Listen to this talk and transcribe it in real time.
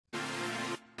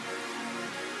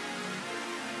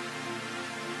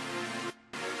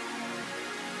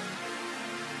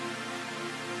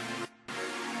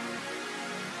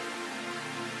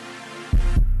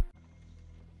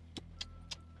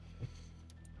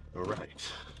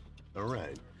Alright.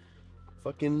 Alright.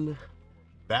 Fucking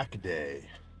back day.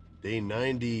 Day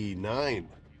 99.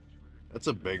 That's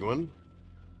a big one.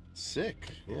 Sick.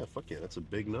 Yeah, fuck yeah, that's a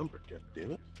big number. God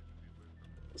damn it.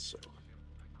 So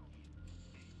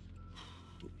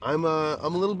I'm a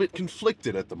little bit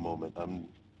conflicted at the moment. I'm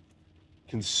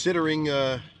considering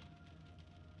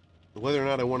whether or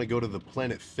not I want to go to the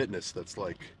Planet Fitness that's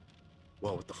like,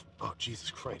 well, what the oh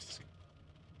Jesus Christ.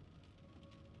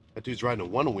 That dude's riding a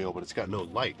one wheel, but it's got no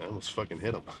light. I almost fucking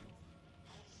hit him.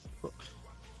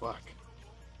 Fuck.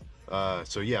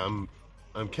 So yeah,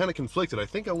 I'm kind of conflicted. I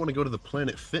think I want to go to the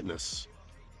Planet Fitness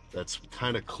that's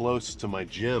kind of close to my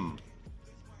gym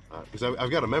because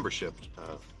I've got a membership,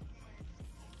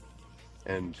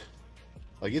 and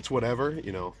like it's whatever,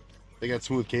 you know. They got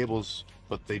smooth cables,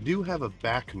 but they do have a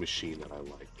back machine that I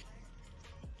like.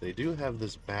 They do have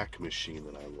this back machine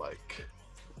that I like.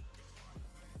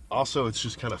 Also, it's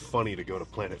just kind of funny to go to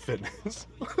Planet Fitness,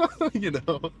 you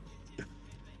know.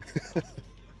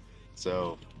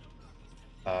 So,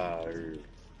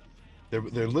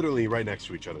 they're literally right next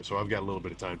to each other, so I've got a little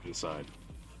bit of time to decide.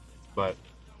 But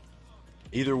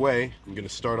either way, I'm gonna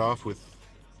start off with,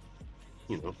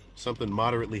 you know, something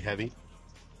moderately heavy,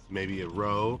 maybe a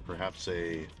row, perhaps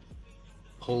a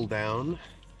pull down,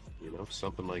 you know,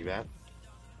 something like that.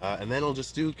 And then I'll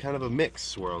just do kind of a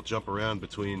mix where I'll jump around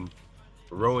between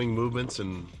rowing movements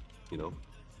and, you know,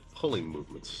 pulling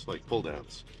movements, like pull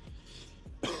downs.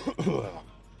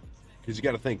 Because you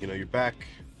got to think, you know, your back,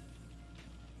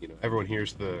 you know, everyone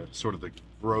hears the sort of the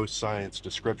row science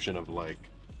description of like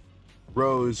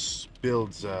rows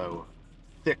builds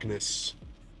thickness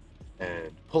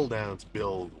and pull downs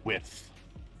build width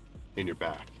in your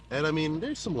back. And I mean,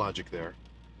 there's some logic there,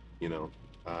 you know.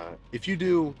 If you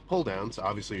do pull downs,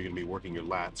 obviously you're going to be working your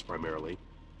lats primarily,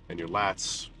 and your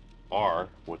lats are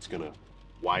what's going to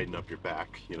widen up your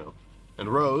back, you know. And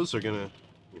rows are going to,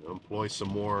 you know, employ some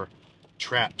more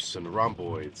traps and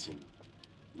rhomboids and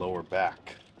lower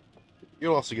back.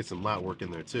 You'll also get some lat work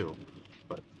in there too.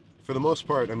 But for the most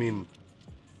part, I mean,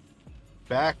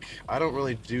 back, I don't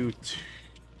really do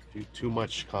too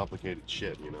much complicated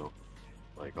shit, you know.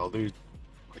 Like I'll do,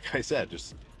 like I said,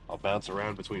 just I'll bounce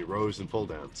around between rows and pull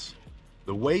downs.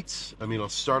 The weights, I mean, I'll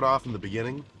start off in the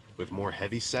beginning with more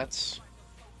heavy sets,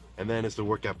 and then as the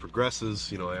workout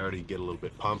progresses, you know, I already get a little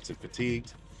bit pumped and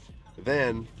fatigued.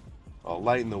 Then I'll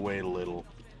lighten the weight a little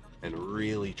and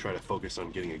really try to focus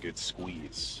on getting a good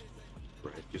squeeze,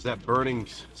 right? Because that burning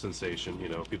sensation, you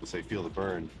know, people say feel the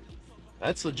burn,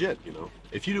 that's legit, you know.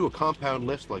 If you do a compound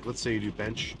lift, like let's say you do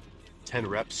bench 10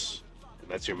 reps, and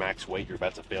that's your max weight, you're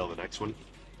about to fail the next one,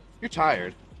 you're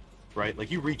tired, right?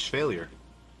 Like you reach failure,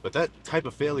 but that type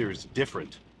of failure is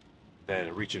different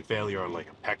than reaching failure on like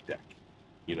a pec deck,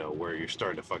 you know, where you're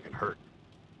starting to fucking hurt.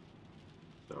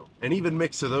 So an even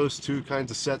mix of those two kinds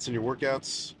of sets in your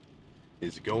workouts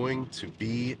is going to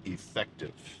be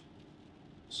effective.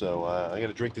 So I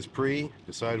gotta drink this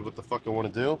decide what the fuck I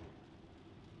want to do,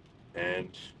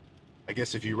 and I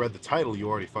guess if you read the title you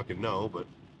already fucking know, but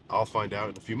I'll find out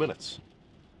in a few minutes.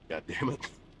 God damn it.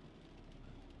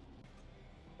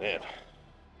 Man,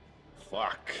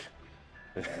 fuck.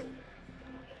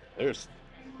 there's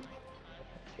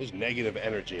negative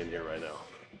energy in here right now,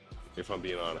 if I'm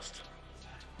being honest.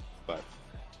 But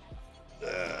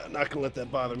not gonna let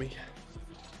that bother me.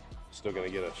 Still gonna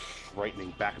get a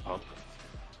frightening back pump.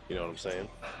 You know what I'm saying?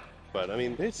 But I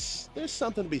mean, there's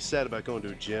something to be said about going to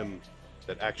a gym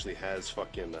that actually has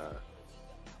fucking,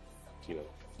 you know,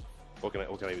 what can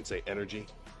I even say? Energy.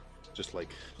 Just like,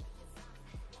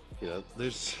 you know,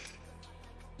 there's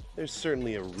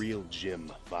certainly a real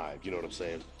gym vibe, you know what I'm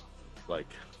saying? Like,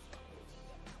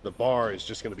 the bar is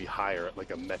just going to be higher at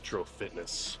like a Metro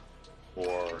Fitness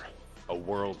or a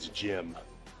World's Gym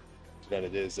than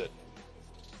it is at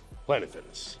Planet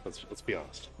Fitness. Let's be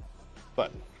honest.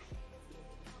 But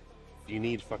do you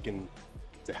need fucking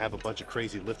to have a bunch of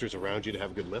crazy lifters around you to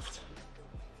have a good lift?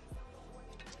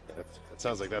 That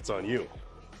sounds like that's on you.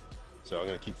 So I'm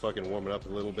going to keep fucking warming up a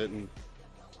little bit, and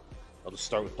I'll just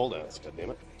start with pull downs, god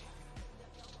damn it.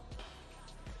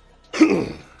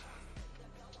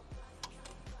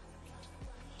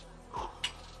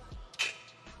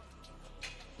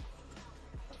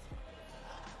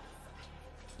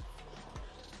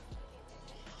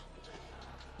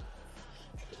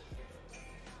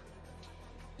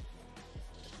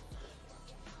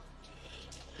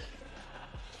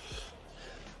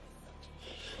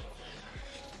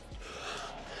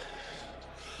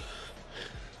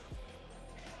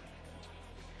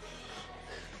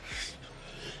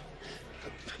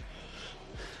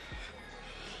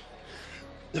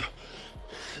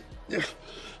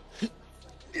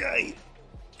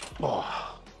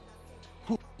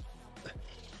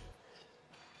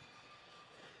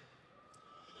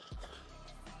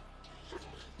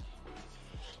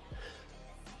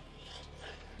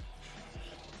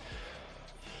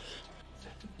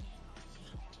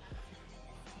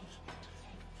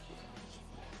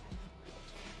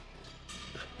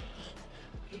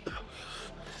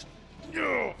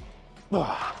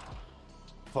 Oh,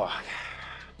 fuck.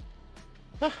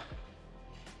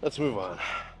 Let's move on.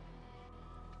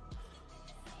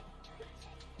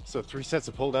 So 3 sets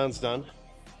of pull downs done.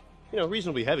 You know,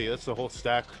 reasonably heavy. That's the whole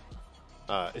stack.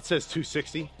 It says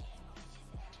 260.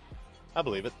 I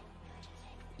believe it.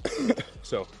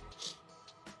 So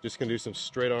just gonna do some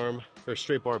straight arm or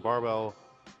straight bar barbell.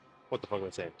 What the fuck am I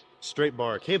saying? Straight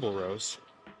bar cable rows.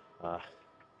 I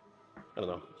don't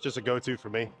know. It's just a go-to for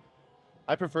me.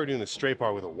 I prefer doing the straight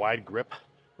bar with a wide grip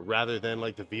rather than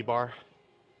like the V bar.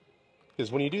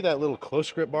 Because when you do that little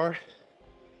close grip bar,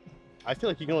 I feel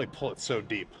like you can only pull it so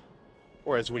deep.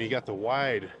 Whereas when you got the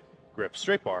wide grip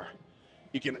straight bar,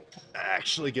 you can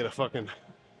actually get a fucking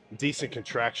decent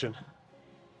contraction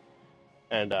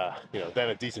and you know, then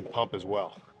a decent pump as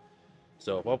well.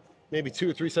 So, well, maybe 2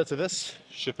 or 3 sets of this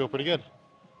should feel pretty good.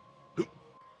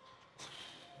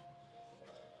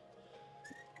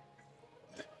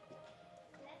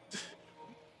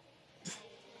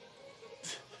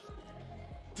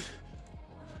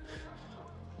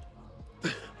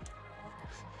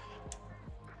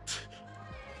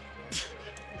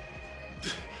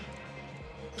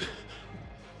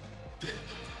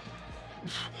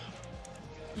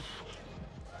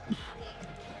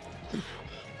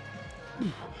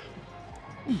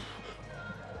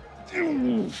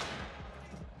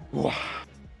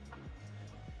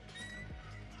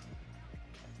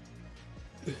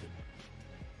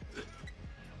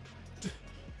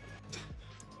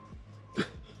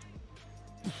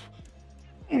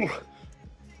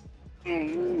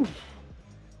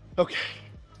 Okay,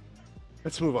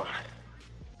 let's move on.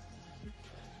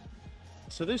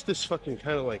 So there's this fucking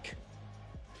kind of like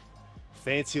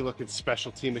fancy looking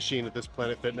specialty machine at this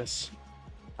Planet Fitness.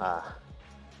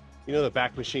 You know the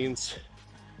back machines?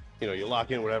 You know, you lock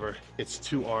in whatever, it's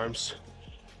 2 arms,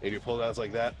 and you pull downs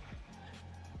like that.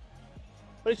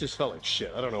 But it just felt like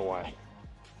shit, I don't know why.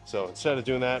 So instead of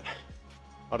doing that,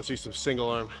 I'll just use some single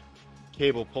arm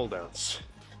cable pull downs,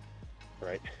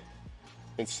 right?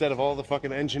 Instead of all the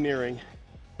fucking engineering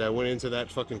that went into that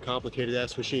fucking complicated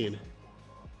ass machine,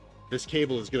 this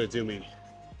cable is gonna do me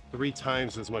 3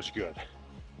 times as much good.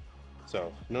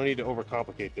 So no need to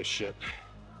overcomplicate this shit.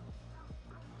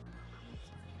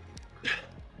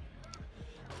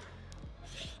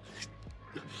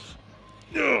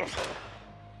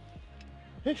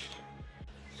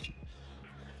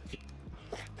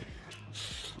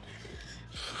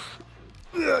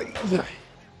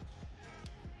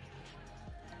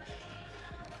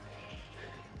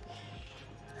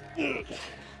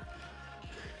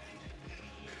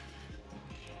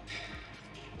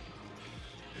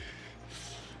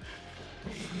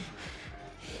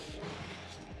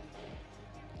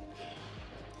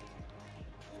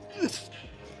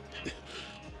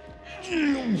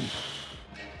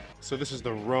 So this is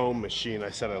the Roam machine I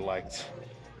said I liked.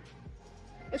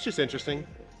 It's just interesting.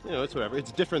 You know, it's whatever.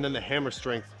 It's different than the hammer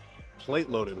strength plate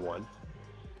loaded one.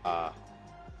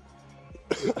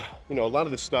 You know, a lot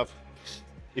of this stuff,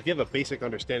 if you have a basic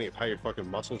understanding of how your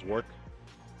fucking muscles work,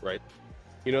 right?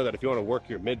 You know that if you want to work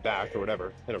your mid back or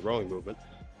whatever in a rowing movement,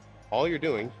 all you're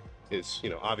doing is, you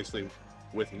know, obviously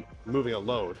with moving a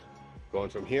load, going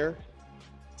from here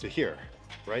to here,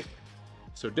 right?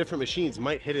 So different machines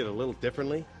might hit it a little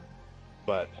differently,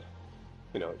 but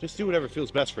you know, just do whatever feels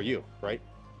best for you, right?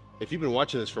 If you've been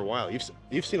watching this for a while,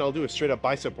 you've seen I'll do a straight up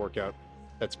bicep workout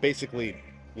that's basically,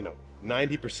 you know,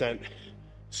 90%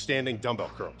 standing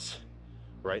dumbbell curls,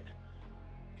 right?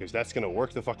 Because that's gonna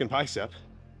work the fucking bicep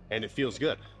and it feels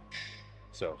good.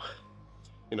 So,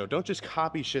 you know, don't just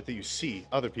copy shit that you see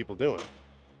other people doing.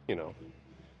 You know,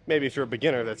 maybe if you're a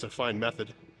beginner, that's a fine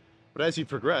method. But as you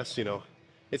progress, you know,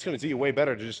 it's gonna do you way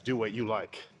better to just do what you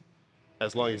like,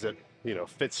 as long as it, you know,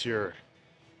 fits your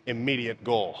immediate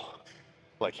goal.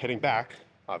 Like hitting back,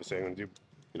 obviously I'm gonna do,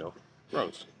 you know,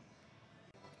 rows.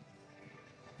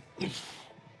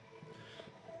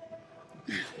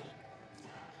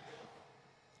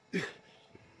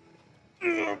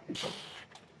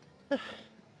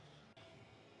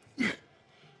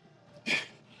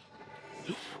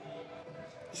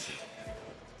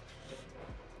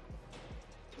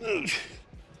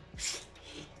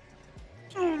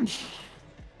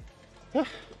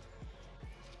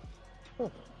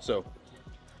 So,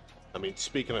 I mean,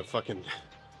 speaking of fucking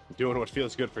doing what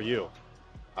feels good for you,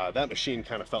 that machine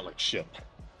kind of felt like shit.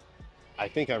 I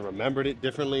think I remembered it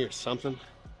differently or something.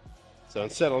 So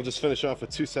instead, I'll just finish off with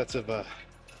 2 sets of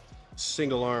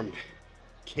single arm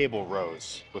cable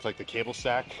rows with like the cable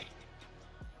stack.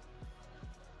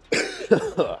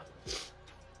 I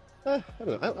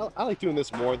don't know, I like doing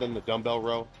this more than the dumbbell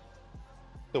row.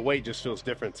 The weight just feels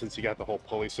different since you got the whole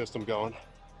pulley system going.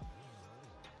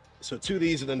 So 2 of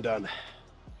these and then done.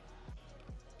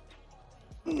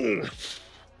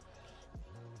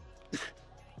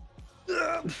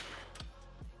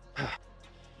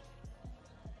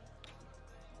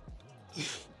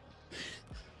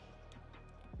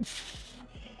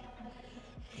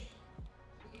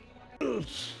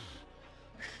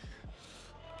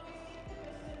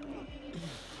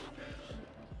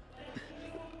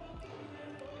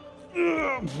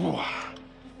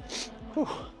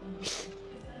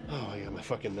 Oh, I got my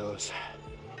fucking nose.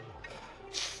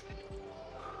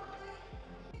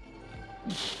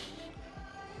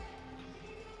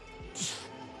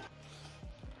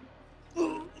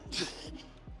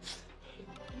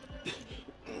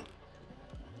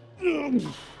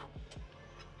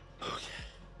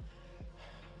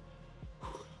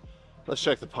 Let's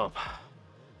check the pump.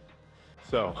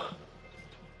 So,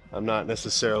 I'm not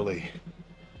necessarily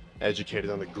educated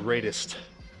on the greatest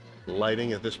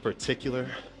lighting at this particular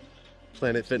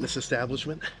Planet Fitness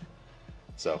establishment.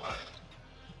 So,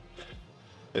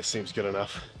 this seems good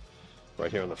enough right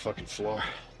here on the fucking floor.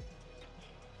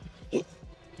 God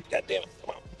damn it,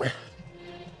 come on.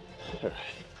 All right.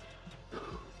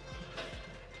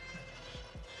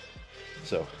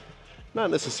 So,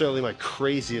 not necessarily my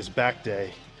craziest back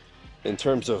day in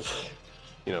terms of,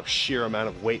 you know, sheer amount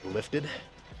of weight lifted,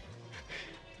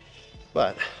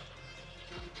 but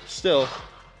still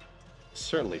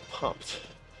certainly pumped.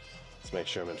 Let's make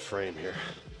sure I'm in frame here.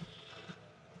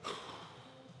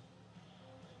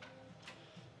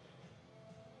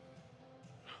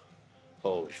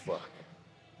 Holy fuck.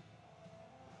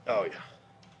 Oh yeah.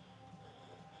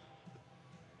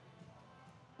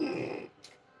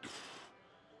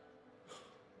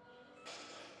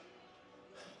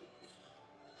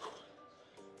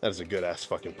 That is a good ass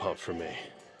fucking pump for me.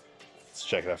 Let's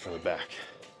check it out from the back.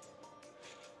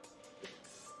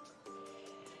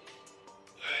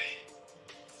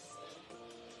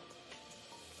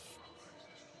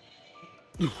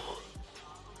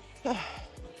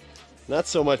 Not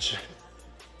so much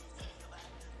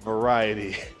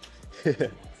variety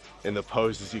in the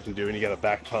poses you can do, and you got a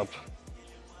back pump.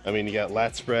 I mean, you got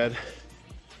lat spread,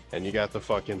 and you got the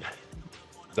fucking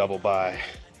double bi.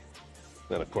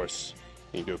 Then of course,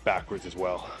 you can do it backwards as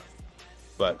well.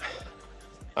 But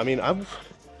I mean,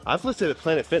 I've listed at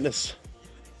Planet Fitness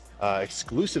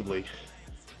exclusively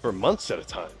for months at a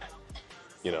time.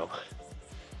 You know,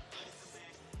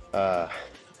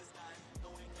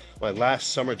 my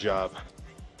last summer job,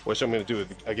 which I'm gonna do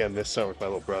again this summer with my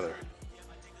little brother.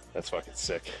 That's fucking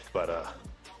sick. But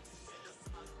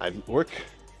I work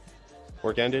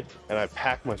ended, and I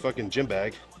packed my fucking gym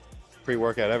bag,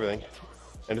 pre-workout, everything,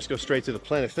 and just go straight to the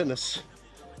Planet Fitness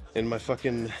in my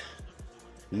fucking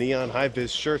neon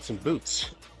high-vis shirts and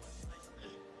boots.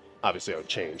 Obviously I would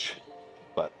change,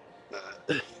 but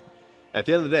at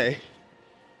the end of the day,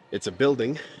 it's a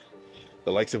building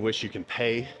the likes of which you can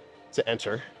pay to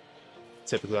enter,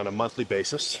 typically on a monthly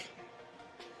basis,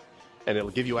 and it'll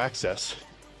give you access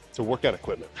to workout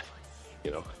equipment.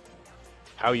 You know,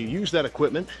 how you use that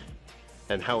equipment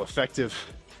and how effective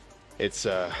it's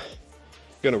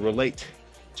gonna relate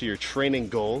to your training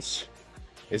goals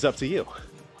is up to you.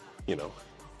 You know,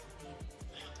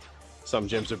 some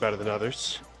gyms are better than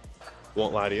others,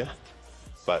 won't lie to you,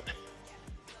 but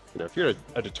you know, if you're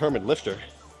a determined lifter,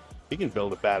 you can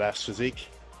build a badass physique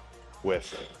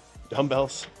with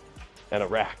dumbbells and a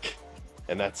rack,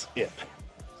 and that's it.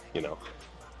 You know,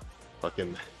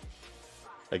 fucking,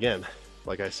 again,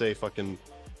 like I say, fucking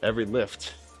every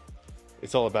lift,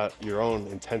 it's all about your own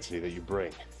intensity that you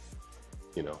bring.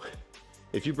 You know,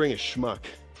 if you bring a schmuck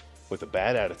with a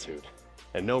bad attitude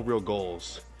and no real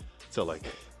goals to like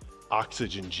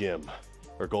Oxygen Gym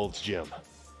or Gold's Gym,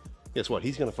 guess what?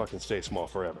 He's gonna fucking stay small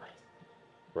forever,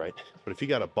 right? But if you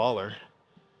got a baller,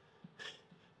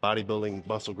 bodybuilding,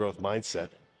 muscle growth mindset,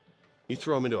 you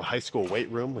throw him into a high school weight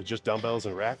room with just dumbbells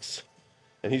and racks,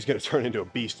 and he's gonna turn into a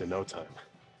beast in no time.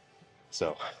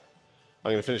 So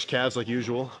I'm gonna finish calves like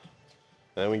usual,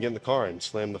 and then we can get in the car and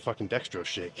slam the fucking dextrose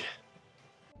shake.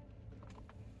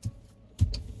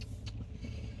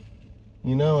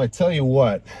 You know, I tell you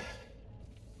what,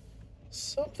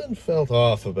 something felt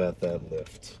off about that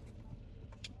lift.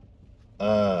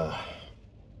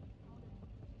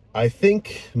 I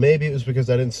think maybe it was because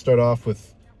I didn't start off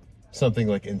with something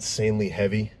like insanely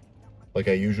heavy, like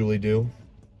I usually do.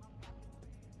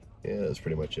 Yeah, that's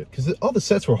pretty much it. Because all the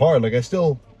sets were hard. Like,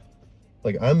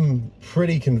 I'm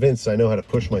pretty convinced I know how to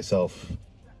push myself,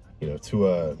 you know, to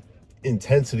a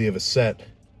intensity of a set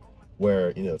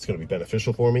where, you know, it's going to be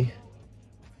beneficial for me.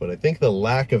 But I think the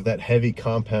lack of that heavy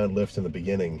compound lift in the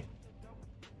beginning,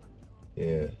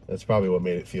 yeah, that's probably what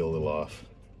made it feel a little off.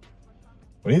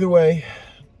 But either way,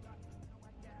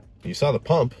 you saw the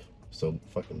pump. So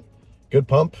fucking good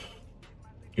pump,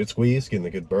 good squeeze, getting a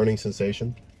good burning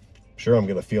sensation. I'm sure I'm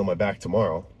gonna feel my back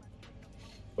tomorrow.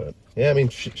 But yeah, I mean,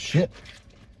 shit.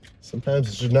 Sometimes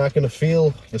it's just not gonna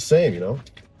feel the same, you know.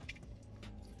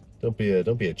 Don't be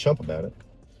a chump about it.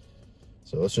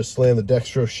 So let's just slam the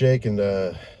dextro shake and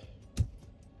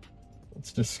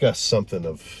let's discuss something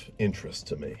of interest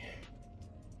to me.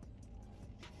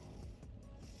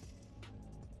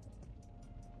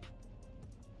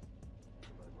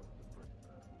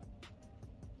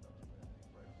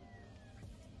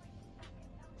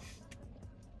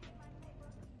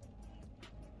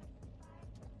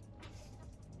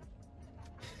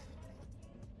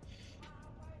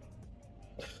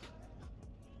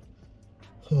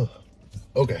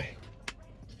 Okay.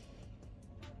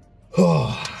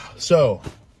 So,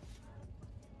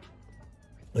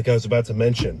 like I was about to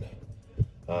mention,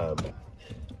 well,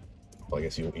 I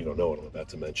guess you don't know what I'm about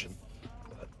to mention.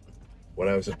 But what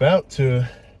I was about to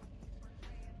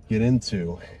get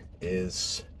into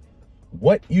is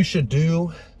what you should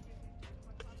do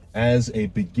as a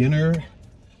beginner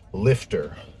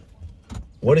lifter.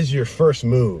 What is your first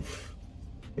move?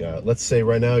 Yeah, let's say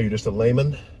right now you're just a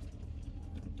layman,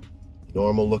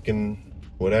 normal looking,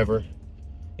 whatever.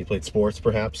 You played sports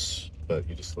perhaps, but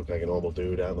you just look like a normal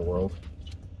dude out in the world.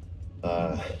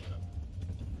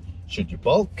 Should you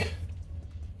bulk?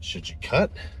 Should you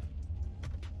cut?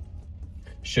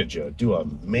 Should you do a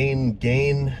main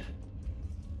gain?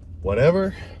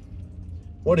 Whatever.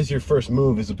 What is your first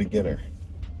move as a beginner?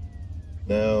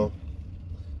 Now,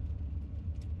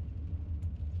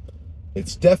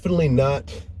 it's definitely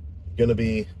not gonna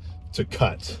be to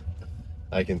cut.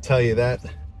 I can tell you that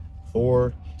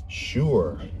for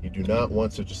sure. You do not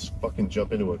want to just fucking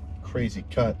jump into a crazy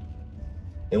cut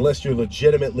unless you're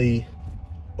legitimately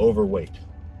overweight.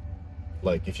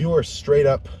 Like if you are straight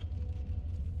up,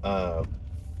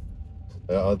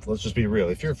 let's just be real.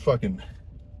 If you're fucking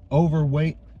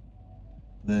overweight,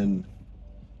 then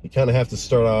you kind of have to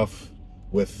start off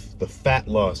with the fat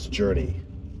loss journey,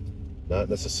 not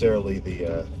necessarily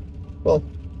the, well,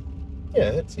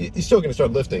 yeah, you're still gonna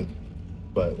start lifting,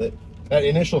 but that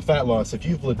initial fat loss, if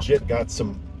you've legit got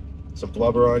some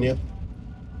blubber on you,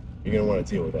 you're gonna want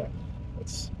to deal with that.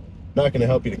 It's not gonna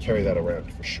help you to carry that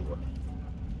around for sure.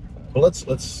 But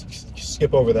let's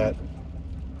skip over that.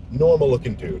 Normal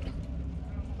looking dude,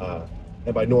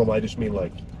 and by normal I just mean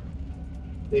like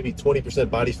maybe 20%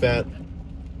 body fat,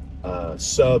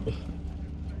 sub,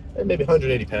 and maybe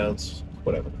 180 pounds,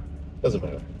 whatever, doesn't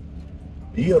matter.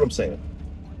 You know what I'm saying?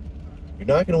 You're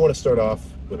not gonna want to start off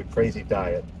with a crazy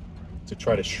diet to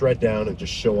try to shred down and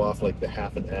just show off like the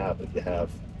half and half that you have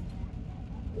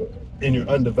in your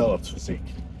undeveloped physique,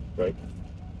 right?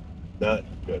 Not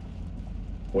good.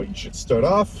 What you should start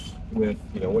off with,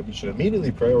 what you should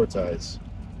immediately prioritize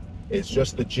is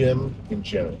just the gym in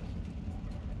general.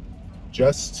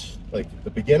 Just like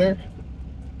the beginner,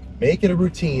 make it a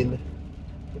routine,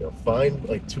 find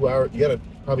like 2 hour, you got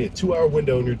probably a 2 hour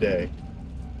window in your day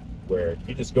where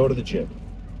you just go to the gym,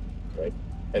 right?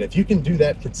 And if you can do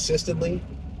that consistently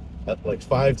at like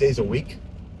 5 days a week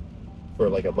for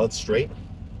like a month straight,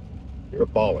 you're a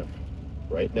baller,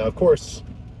 right? Now, of course,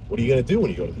 what are you going to do when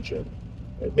you go to the gym?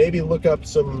 Right? Maybe look up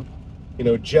some,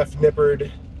 Jeff Nippard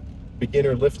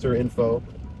beginner lifter info.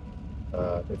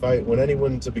 When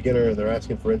anyone's a beginner and they're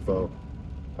asking for info,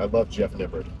 I love Jeff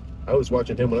Nippard. I was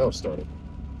watching him when I was starting.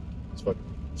 He's fucking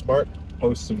smart,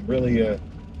 posts some really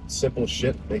simple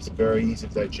shit, makes it very easy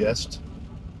to digest.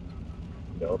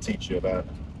 I'll teach you about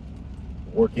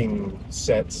working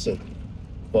sets and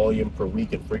volume per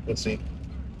week and frequency,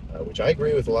 which I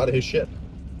agree with a lot of his shit.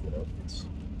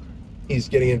 He's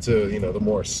getting into the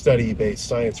more study-based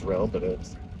science realm, but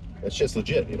it's just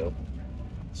legit,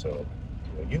 So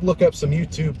you look up some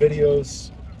YouTube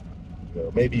videos.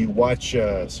 Maybe you watch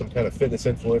some kind of fitness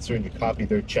influencer and you copy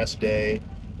their chest day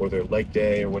or their leg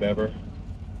day or whatever.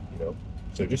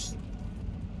 So just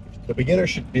the beginner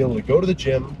should be able to go to the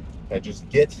gym and just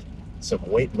get some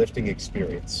weightlifting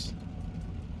experience,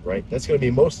 right? That's going to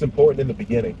be most important in the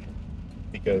beginning,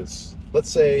 because let's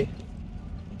say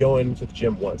you go into the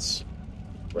gym once,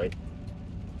 right?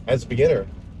 As a beginner,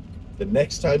 the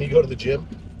next time you go to the gym,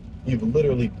 you've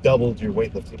literally doubled your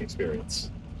weightlifting experience.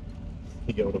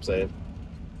 You get what I'm saying?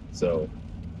 So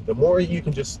the more you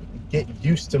can just get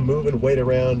used to moving weight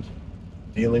around,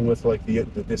 dealing with like the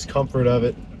discomfort of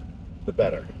it, the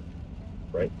better,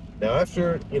 right? Now,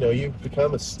 after you've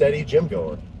become a steady gym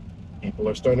goer, people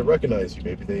are starting to recognize you.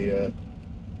 Maybe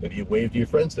you wave to your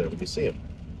friends there when you see them.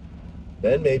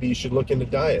 Then maybe you should look into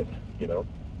diet.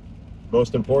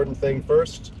 Most important thing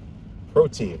first,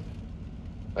 protein.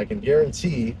 I can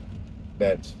guarantee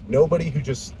that nobody who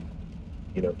just,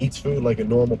 eats food like a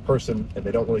normal person and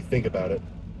they don't really think about it,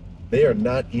 they are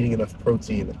not eating enough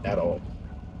protein at all.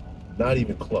 Not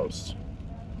even close.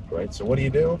 Right? So what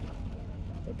do?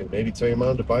 I can maybe tell your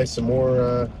mom to buy some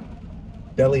more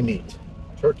deli meat,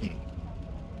 turkey.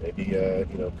 Maybe,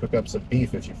 cook up some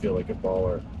beef if you feel like a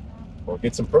baller. Or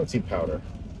get some protein powder.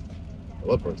 I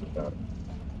love protein powder.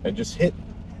 And just hit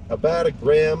about 1.5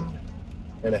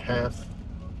 grams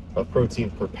of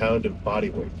protein per pound of body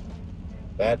weight.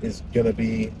 That is going to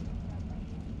be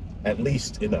at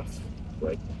least enough,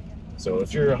 right? So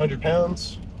if you're 100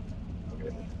 pounds,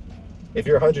 if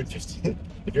you're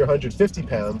 150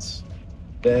 pounds,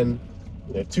 then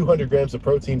 200 grams of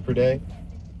protein per day,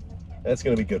 that's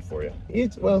going to be good for you. You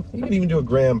can even do 1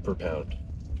 gram per pound.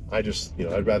 I'd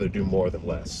rather do more than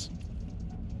less.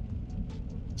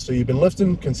 So you've been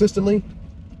lifting consistently,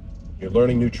 you're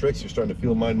learning new tricks, you're starting to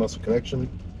feel mind-muscle connection,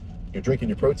 you're drinking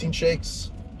your protein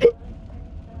shakes.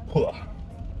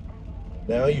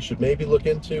 Now you should maybe look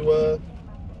into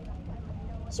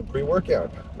some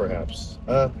pre-workout, perhaps.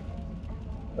 I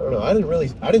don't know, I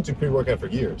didn't do pre-workout for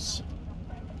years.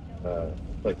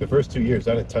 Like the first 2 years,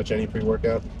 I didn't touch any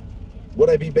pre-workout. Would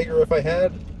I be bigger if I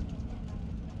had?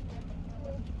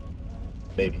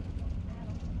 Maybe.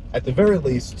 At the very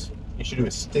least, you should do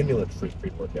a stimulant-free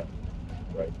pre-workout,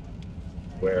 right?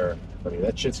 Where,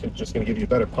 that shit's just going to give you a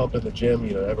better pump in the gym.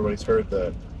 Everybody's heard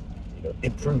the,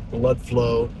 improved blood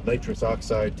flow, nitrous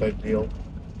oxide type deal.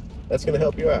 That's going to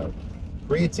help you out.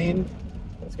 Creatine,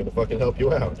 that's going to fucking help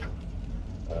you out.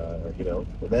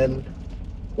 And then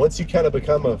once you kind of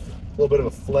become a little bit of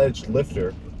a fledged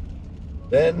lifter,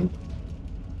 then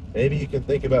maybe you can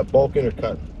think about bulking or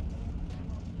cutting.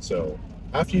 So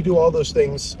after you do all those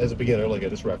things as a beginner, like I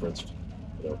just referenced,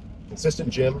 consistent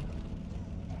gym,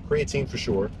 creatine for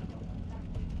sure,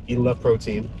 eat enough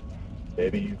protein,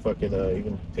 maybe you fucking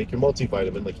even take your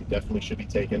multivitamin like you definitely should be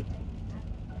taking,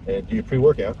 and do your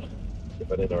pre-workout, if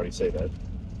I didn't already say that.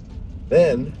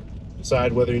 Then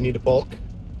decide whether you need to bulk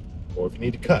or if you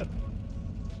need to cut.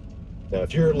 Now,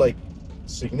 if you're like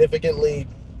significantly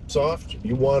soft,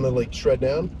 you want to shred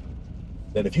down,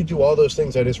 then if you do all those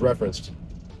things I just referenced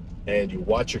and you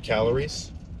watch your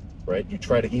calories, right? You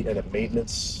try to eat at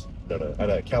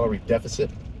a calorie deficit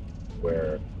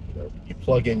where you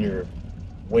plug in your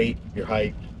weight, your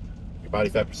height, your body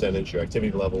fat percentage, your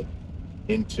activity level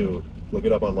into, look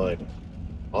it up online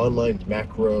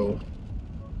macro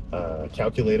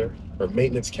calculator or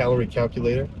maintenance calorie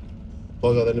calculator.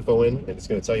 Plug all that info in and it's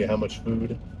going to tell you how much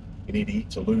food you need to eat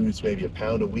to lose maybe 1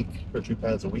 pound a week or 2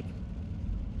 pounds a week.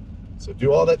 So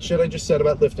do all that shit I just said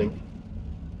about lifting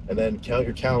and then count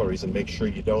your calories and make sure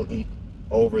you don't eat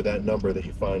over that number that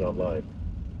you find online.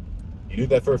 You do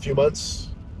that for a few months,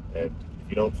 and if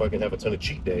you don't fucking have a ton of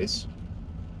cheat days,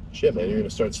 shit, man, you're gonna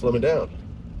start slimming down.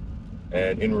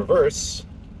 And in reverse,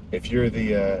 if you're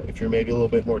maybe a little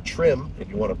bit more trim and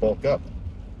you want to bulk up,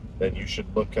 then you should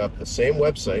look up the same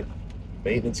website,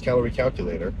 maintenance calorie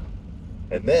calculator,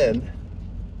 and then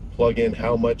plug in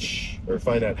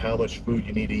find out how much food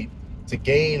you need to eat to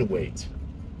gain weight,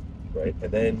 right?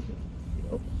 And then,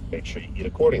 make sure you eat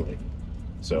accordingly.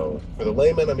 So for the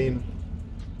layman,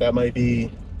 that might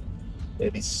be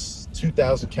maybe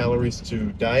 2,000 calories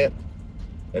to diet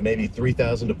and maybe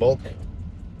 3,000 to bulk.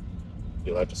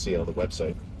 You'll have to see on the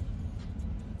website.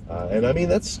 And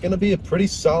that's going to be a pretty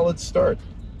solid start.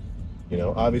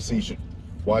 Obviously you should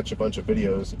watch a bunch of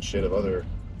videos and shit of other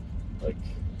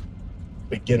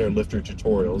beginner lifter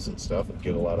tutorials and stuff and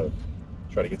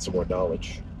try to get some more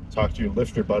knowledge. Talk to your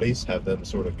lifter buddies, have them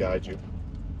sort of guide you.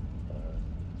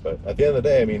 But at the end of the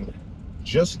day,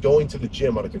 just going to the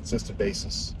gym on a consistent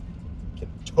basis can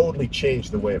totally change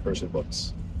the way a person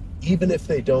looks. Even if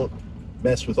they don't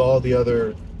mess with all the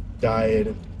other diet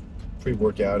and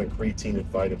pre-workout and creatine and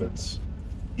vitamins,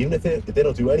 even if they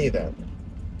don't do any of that,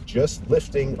 just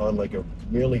lifting on a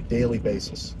merely daily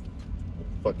basis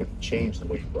will fucking change the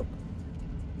way you look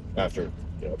after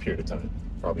a period of time,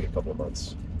 probably a couple of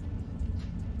months.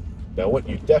 Now, what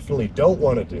you definitely don't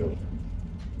want to do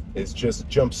is just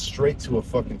jump straight to a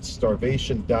fucking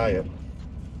starvation diet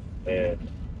and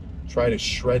try to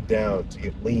shred down to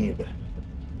get lean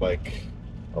like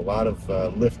a lot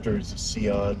of lifters you see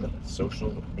on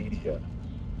social media,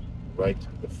 right?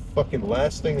 The fucking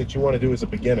last thing that you want to do as a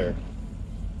beginner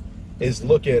is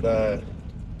look at I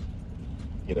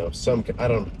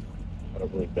don't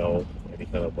really know any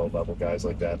kind of low-level guys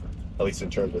like that, at least in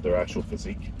terms of their actual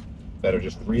physique, that are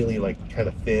just really kind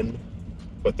of thin,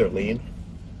 but they're lean.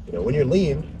 When you're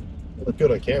lean, you look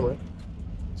good on camera.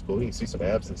 It's cool, you can see some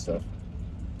abs and stuff.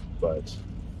 But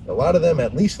A lot of them,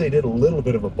 at least they did a little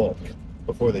bit of a bulk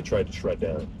before they tried to shred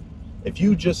down. If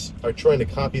you just are trying to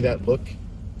copy that look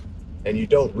and you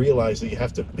don't realize that you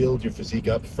have to build your physique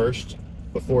up first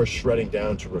before shredding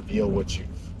down to reveal what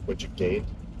you've gained,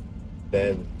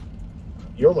 then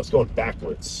you're almost going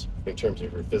backwards in terms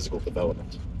of your physical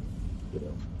development. You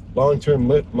know,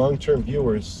 long-term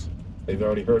viewers, they've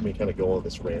already heard me kind of go on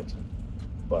this rant,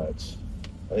 but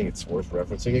I think it's worth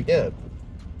referencing again.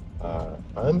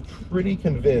 I'm pretty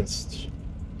convinced,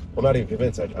 well, not even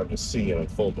convinced, I'm just seeing it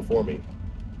unfold before me,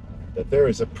 that there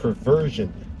is a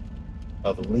perversion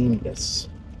of leanness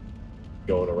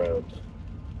going around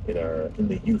in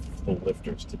the youthful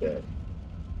lifters today,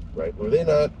 right? Where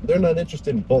they're not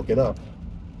interested in bulking up.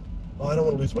 Oh, I don't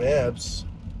want to lose my abs.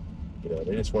 You know,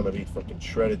 they just want to be fucking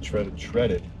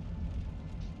shredded.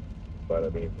 But I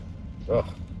mean,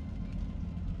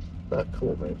 not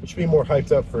cool, man. You should be more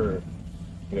hyped up for,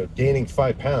 gaining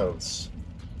 5 pounds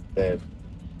than,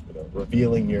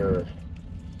 revealing your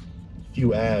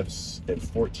few abs and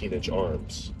 14-inch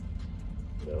arms.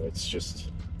 It's just,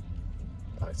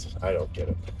 I don't get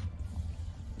it.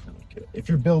 If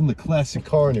you're building the classic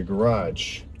car in your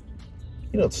garage,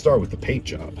 you don't start with the paint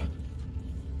job.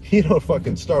 You don't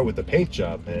fucking start with the paint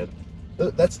job, man.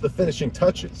 That's the finishing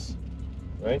touches,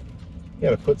 right? You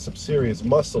gotta put some serious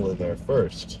muscle in there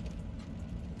first.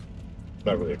 I'm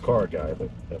not really a car guy, but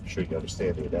I'm sure you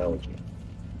understand the analogy.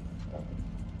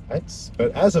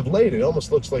 But as of late, it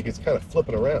almost looks like it's kind of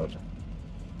flipping around.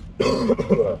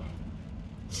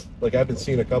 Like, I've been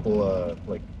seeing a couple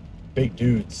like big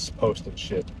dudes posting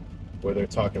shit where they're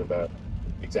talking about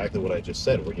exactly what I just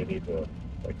said, where you need to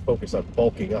like focus on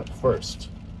bulking up first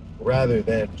rather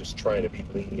than just trying to be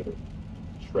lean and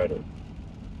shredded.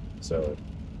 So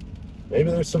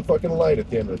maybe there's some fucking light at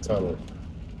the end of the tunnel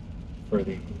for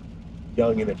the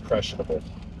young and impressionable.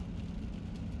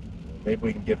 Maybe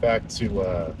we can get back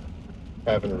to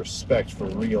having respect for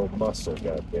real muscle,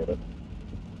 goddammit.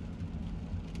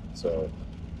 So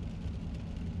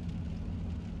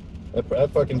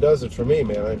that fucking does it for me,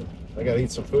 man. I gotta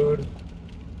eat some food.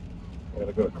 I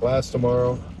gotta go to class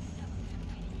tomorrow.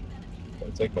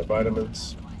 Gotta take my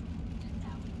vitamins.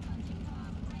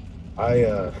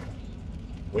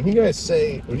 When you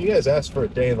guys ask for a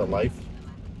day in the life,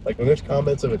 like when there's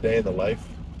comments of a day in the life,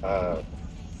 I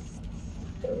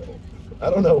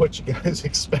don't know what you guys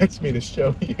expect me to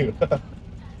show you.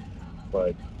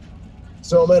 But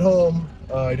so I'm at home.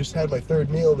 I just had my 3rd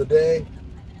meal of the day.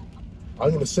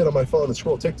 I'm gonna sit on my phone and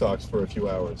scroll TikToks for a few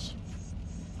hours.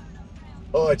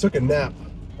 Oh, I took a nap.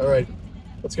 All right,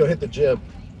 let's go hit the gym.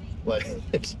 Like,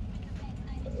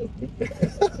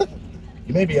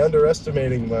 you may be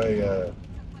underestimating the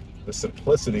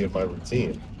simplicity of my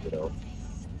routine.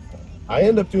 I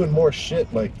end up doing more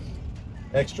shit like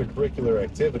extracurricular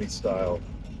activity style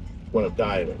when I'm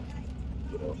dieting.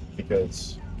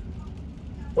 Because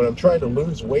when I'm trying to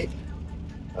lose weight,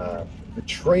 the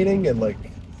training and like,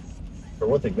 for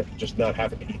one thing, just not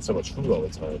having to eat so much food all the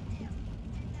time,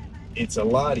 it's a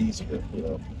lot easier.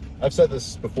 I've said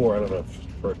this before, I don't know if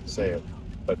you've heard me say it,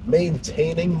 but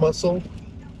maintaining muscle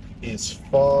is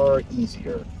far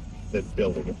easier than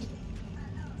building it,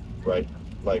 right?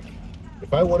 Like,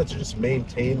 if I wanted to just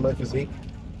maintain my physique,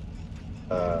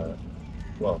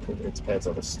 well, it depends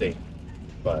on the state,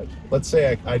 but let's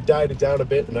say I dieted down a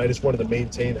bit and I just wanted to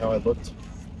maintain how I looked,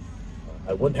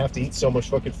 I wouldn't have to eat so much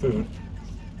fucking food,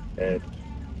 and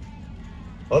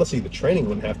honestly, the training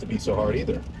wouldn't have to be so hard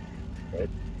either, right?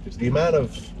 Because the amount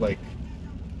of like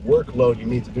workload you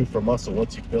need to do for muscle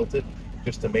once you've built it,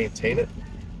 just to maintain it,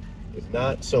 is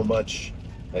not so much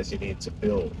as you need to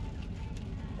build.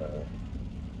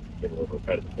 Getting a little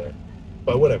repetitive there,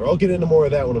 but whatever. I'll get into more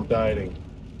of that when I'm dieting.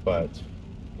 But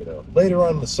later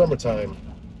on in the summertime,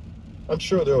 I'm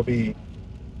sure there will be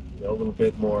a little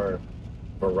bit more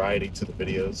variety to the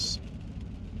videos.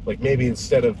 Like maybe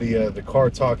instead of the car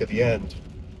talk at the end,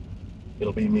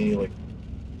 it'll be me like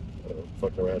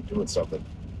fucking around doing something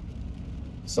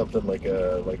like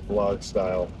vlog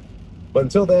style. But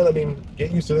until then, I mean, get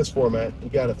used to this format. You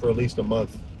got it for at least a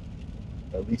month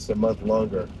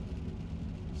longer.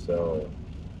 So,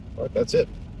 all right, that's it.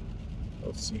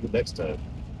 I'll see you next time.